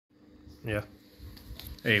Yeah.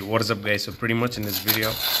 Hey, what is up guys? So pretty much in this video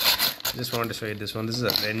I just wanted to show you this one. This is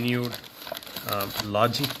a renewed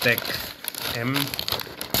Logitech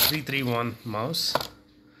M331 mouse.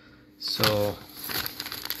 So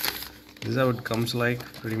this is how it comes like,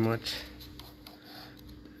 pretty much,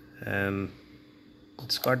 and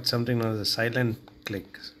it's got something known as a silent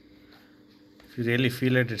click. If you really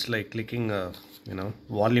feel it, it's like clicking a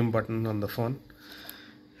volume button on the phone.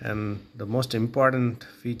 And the most important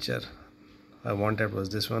feature I wanted was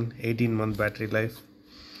this one, 18-month battery life.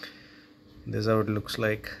 This is how it looks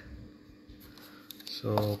like.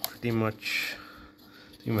 So pretty much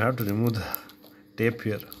you may have to remove the tape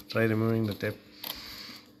here. Try removing the tape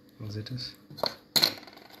as it is.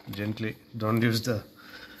 Gently, don't use the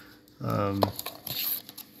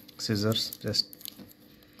scissors, just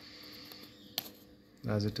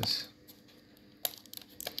as it is.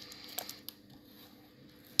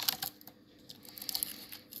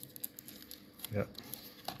 Yeah,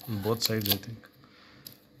 on both sides I think.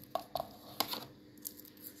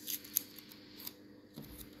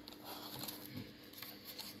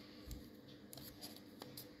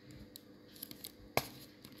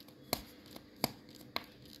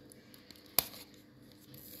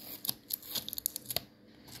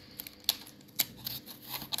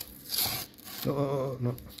 Oh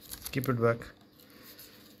no, keep it back.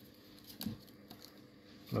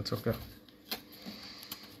 That's okay.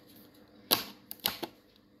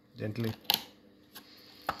 Gently.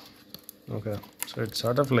 Okay, so it's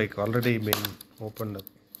sort of like already been opened up,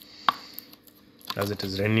 as it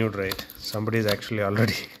is renewed, right? Somebody's actually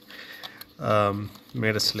already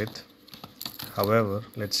made a slit. However,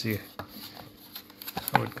 let's see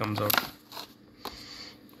how it comes out.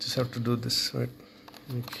 Just have to do this right,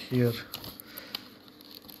 like here.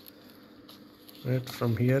 Right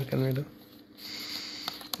from here, can we do?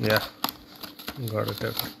 Yeah, got it.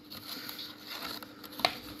 Okay.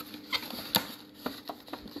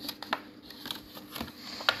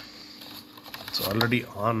 It's already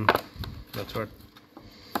on. That's what.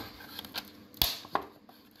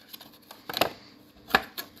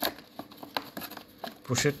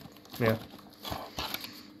 Push it. Yeah.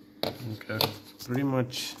 Okay. Pretty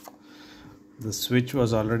much the switch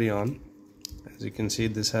was already on. As you can see,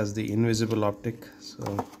 this has the invisible optic,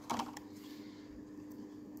 so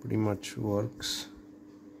pretty much works.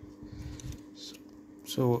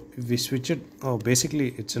 So if we switch it,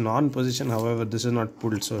 basically it's an on position. However, this is not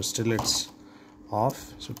pulled, so still it's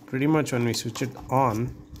off. So pretty much when we switch it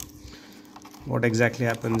on, what exactly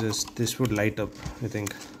happens is this would light up, I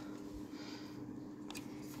think.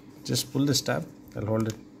 Just pull this tab. I'll hold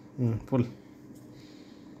it. Pull.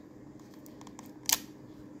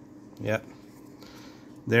 Yeah,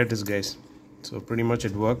 there it is, guys. So pretty much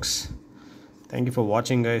it works. Thank you for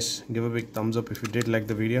watching, guys. Give a big thumbs up if you did like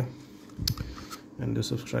the video, and do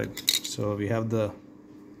subscribe. So we have the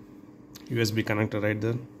USB connector right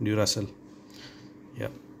there, Duracell. Yeah.